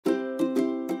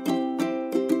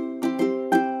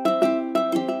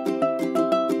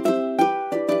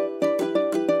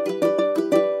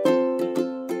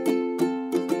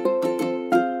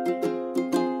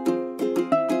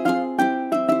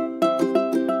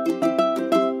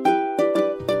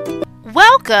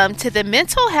Welcome to the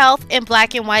Mental Health in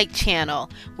Black and White channel,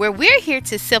 where we're here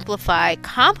to simplify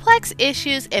complex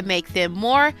issues and make them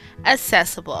more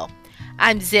accessible.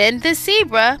 I'm Zen the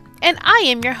Zebra, and I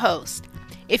am your host.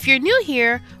 If you're new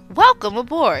here, welcome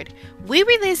aboard. We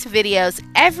release videos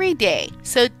every day,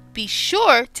 so be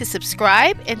sure to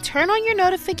subscribe and turn on your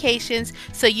notifications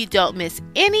so you don't miss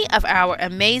any of our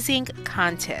amazing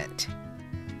content.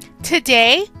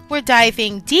 Today, we're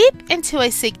diving deep into a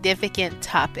significant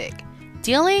topic: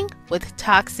 dealing with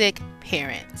toxic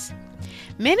parents.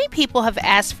 Many people have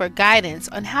asked for guidance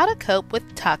on how to cope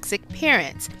with toxic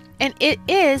parents, and it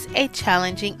is a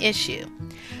challenging issue.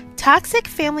 Toxic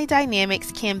family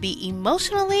dynamics can be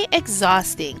emotionally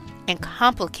exhausting and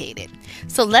complicated,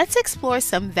 so let's explore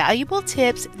some valuable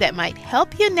tips that might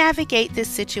help you navigate this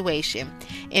situation,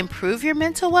 improve your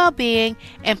mental well-being,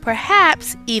 and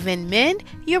perhaps even mend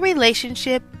your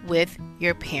relationship with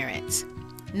your parents.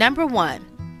 Number 1.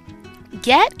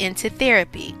 Get into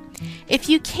therapy. If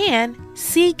you can,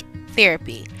 seek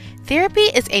therapy. Therapy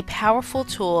is a powerful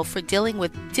tool for dealing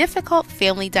with difficult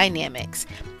family dynamics.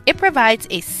 It provides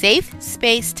a safe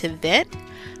space to vent,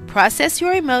 process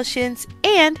your emotions,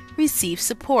 and receive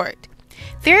support.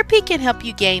 Therapy can help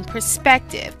you gain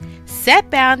perspective, set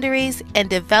boundaries, and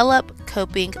develop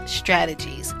coping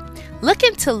strategies. Look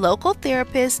into local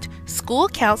therapists, school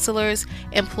counselors,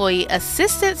 employee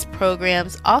assistance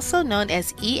programs, also known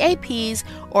as EAPs,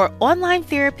 or online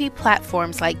therapy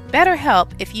platforms like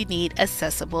BetterHelp if you need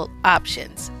accessible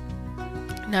options.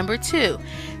 Number 2,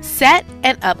 set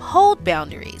and uphold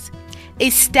boundaries.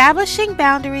 Establishing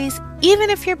boundaries, even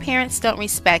if your parents don't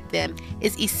respect them,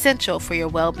 is essential for your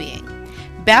well-being.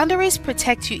 Boundaries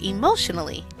protect you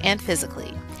emotionally and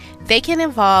physically. They can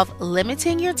involve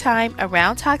limiting your time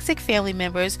around toxic family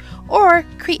members or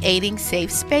creating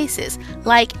safe spaces,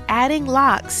 like adding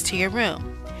locks to your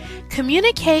room.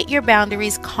 Communicate your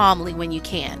boundaries calmly when you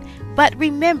can, but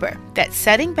remember that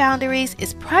setting boundaries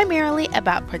is primarily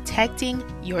about protecting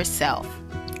yourself.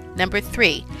 Number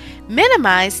 3,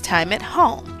 minimize time at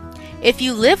home. If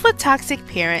you live with toxic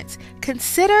parents,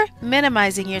 consider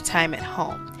minimizing your time at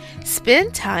home.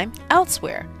 Spend time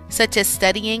elsewhere, such as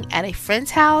studying at a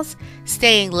friend's house,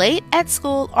 staying late at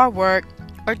school or work,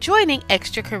 or joining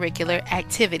extracurricular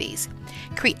activities.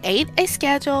 Create a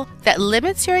schedule that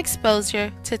limits your exposure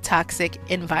to toxic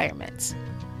environments.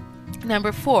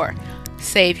 Number 4,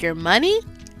 save your money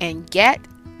and get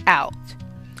out.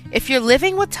 If you're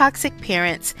living with toxic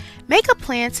parents, make a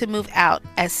plan to move out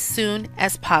as soon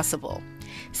as possible.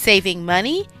 Saving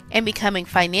money and becoming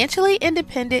financially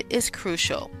independent is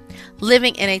crucial.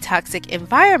 Living in a toxic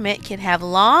environment can have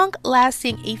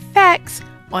long-lasting effects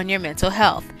on your mental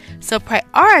health, so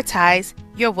prioritize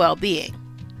your well-being.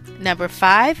 Number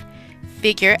 5,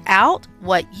 figure out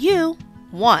what you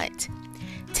want.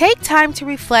 Take time to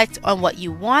reflect on what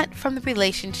you want from the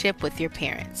relationship with your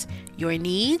parents. Your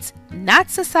needs, not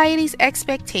society's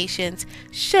expectations,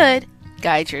 should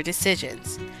guide your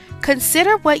decisions.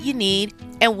 Consider what you need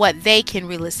and what they can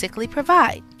realistically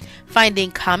provide.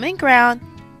 Finding common ground,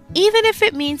 even if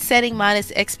it means setting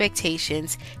modest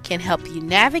expectations, can help you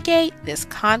navigate this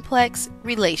complex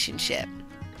relationship.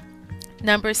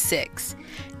 Number 6,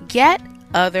 get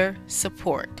other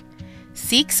support.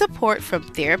 Seek support from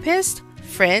therapists,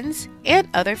 friends, and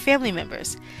other family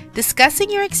members. Discussing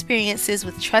your experiences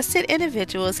with trusted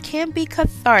individuals can be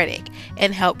cathartic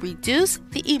and help reduce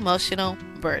the emotional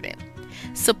burden.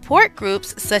 Support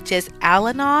groups such as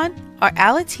Al-Anon or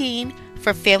Alateen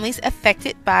for families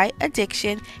affected by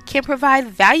addiction can provide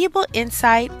valuable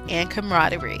insight and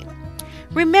camaraderie.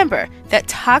 Remember that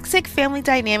toxic family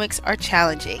dynamics are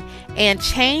challenging, and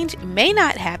change may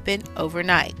not happen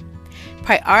overnight.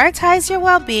 Prioritize your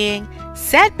well-being,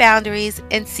 set boundaries,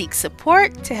 and seek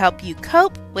support to help you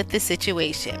cope with the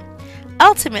situation.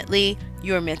 Ultimately,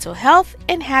 your mental health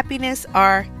and happiness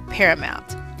are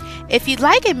paramount. If you'd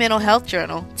like a mental health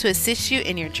journal to assist you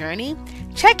in your journey,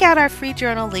 check out our free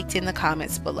journal linked in the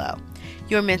comments below.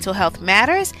 Your mental health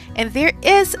matters, and there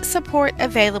is support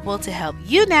available to help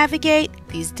you navigate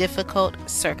these difficult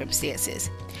circumstances.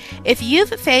 If you've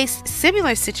faced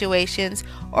similar situations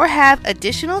or have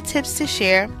additional tips to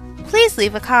share, please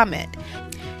leave a comment.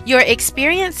 Your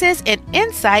experiences and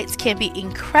insights can be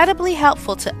incredibly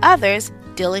helpful to others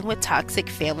dealing with toxic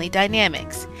family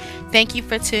dynamics. Thank you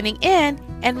for tuning in,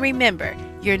 and remember,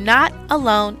 you're not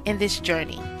alone in this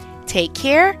journey. Take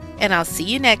care, and I'll see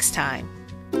you next time.